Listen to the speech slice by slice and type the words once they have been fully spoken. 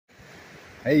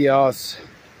Hey y'all, it's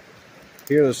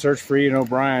here to search for Ian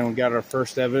O'Brien. We got our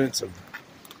first evidence of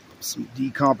some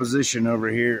decomposition over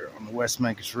here on the West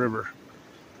Mancos River.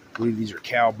 I believe these are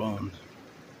cow bones.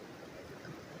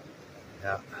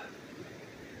 Yeah.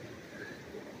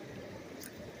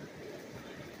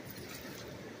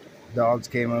 Dogs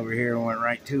came over here and went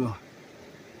right to them.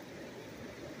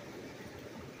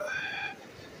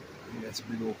 That's a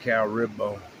big old cow rib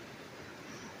bone.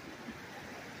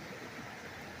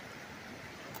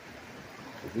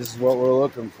 This is what we're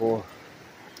looking for.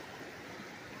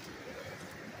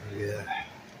 Look at that.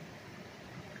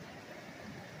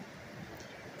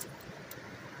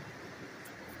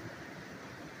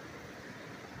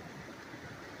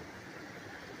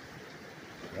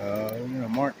 We're gonna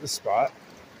mark the spot,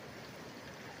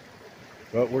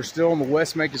 but we're still on the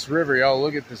West Mancos River, y'all.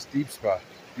 Look at this deep spot.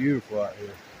 It's beautiful out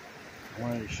here. I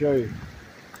wanted to show you.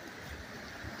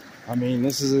 I mean,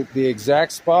 this is the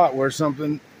exact spot where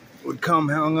something would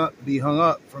be hung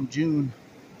up from June.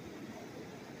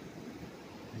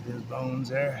 There's bones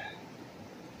there.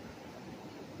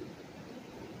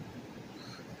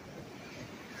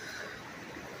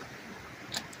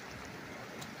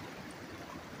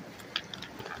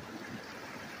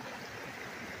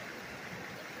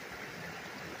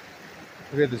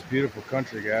 Look at this beautiful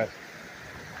country, guys.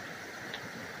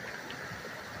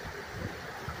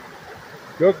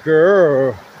 Good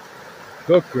girl.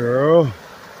 Good girl.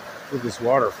 Look at this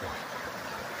waterfall.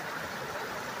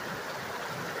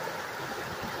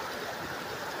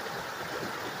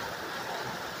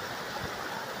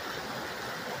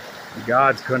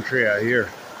 God's country out here.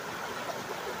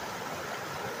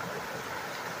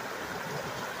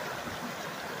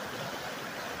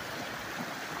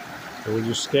 So we're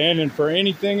just scanning for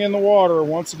anything in the water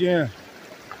once again.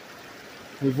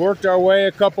 We've worked our way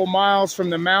a couple miles from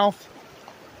the mouth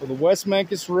of the West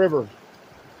Mancos River.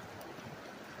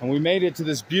 And we made it to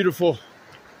this beautiful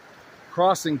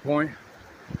crossing point.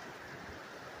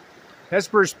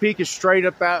 Hesperus Peak is straight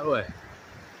up that way.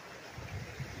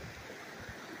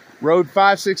 Road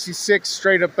 566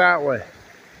 straight up that way.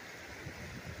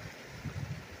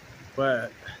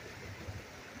 But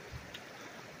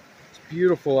it's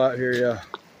beautiful out here, yeah.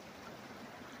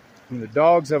 And the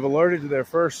dogs have alerted to their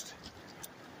first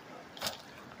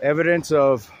evidence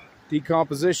of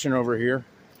decomposition over here.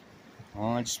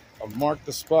 I've marked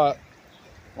the spot.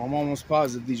 I'm almost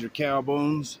positive these are cow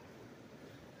bones.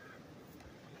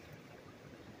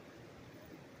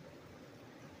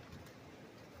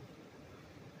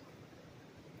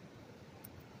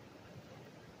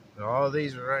 All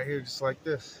these are right here just like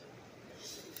this.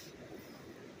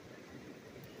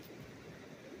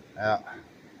 Yeah.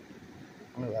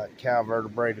 Look at that cow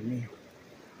vertebrae to me.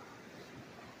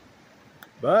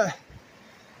 But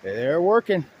they're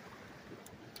working.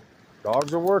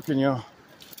 Dogs are working, y'all.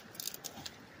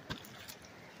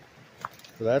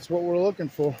 So that's what we're looking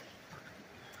for.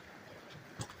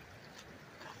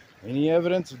 Any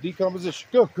evidence of decomposition?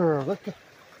 Good girl. Look.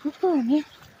 Good girl, Nip.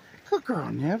 Good girl,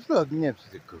 Nip. Look, Nip's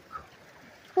a good girl.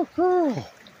 Good girl.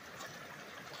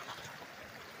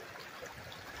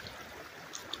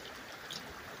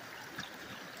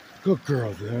 Good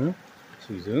girl, dude.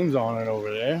 She zooms on it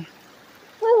over there.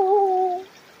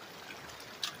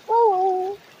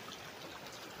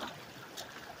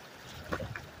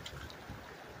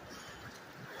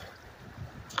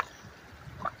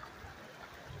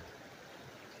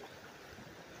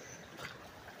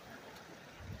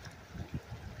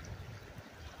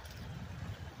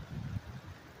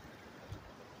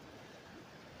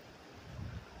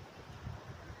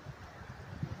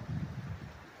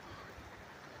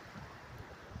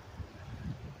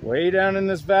 Way down in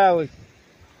this valley.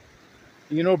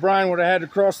 Ian O'Brien would have had to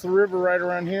cross the river right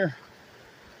around here.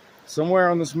 Somewhere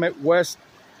on this West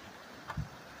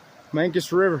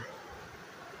Mancos River.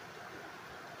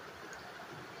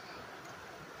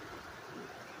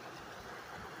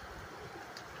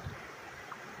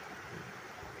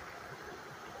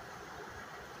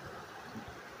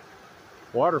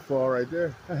 Waterfall right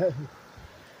there.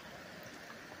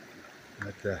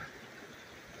 But,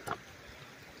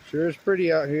 sure is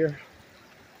pretty out here.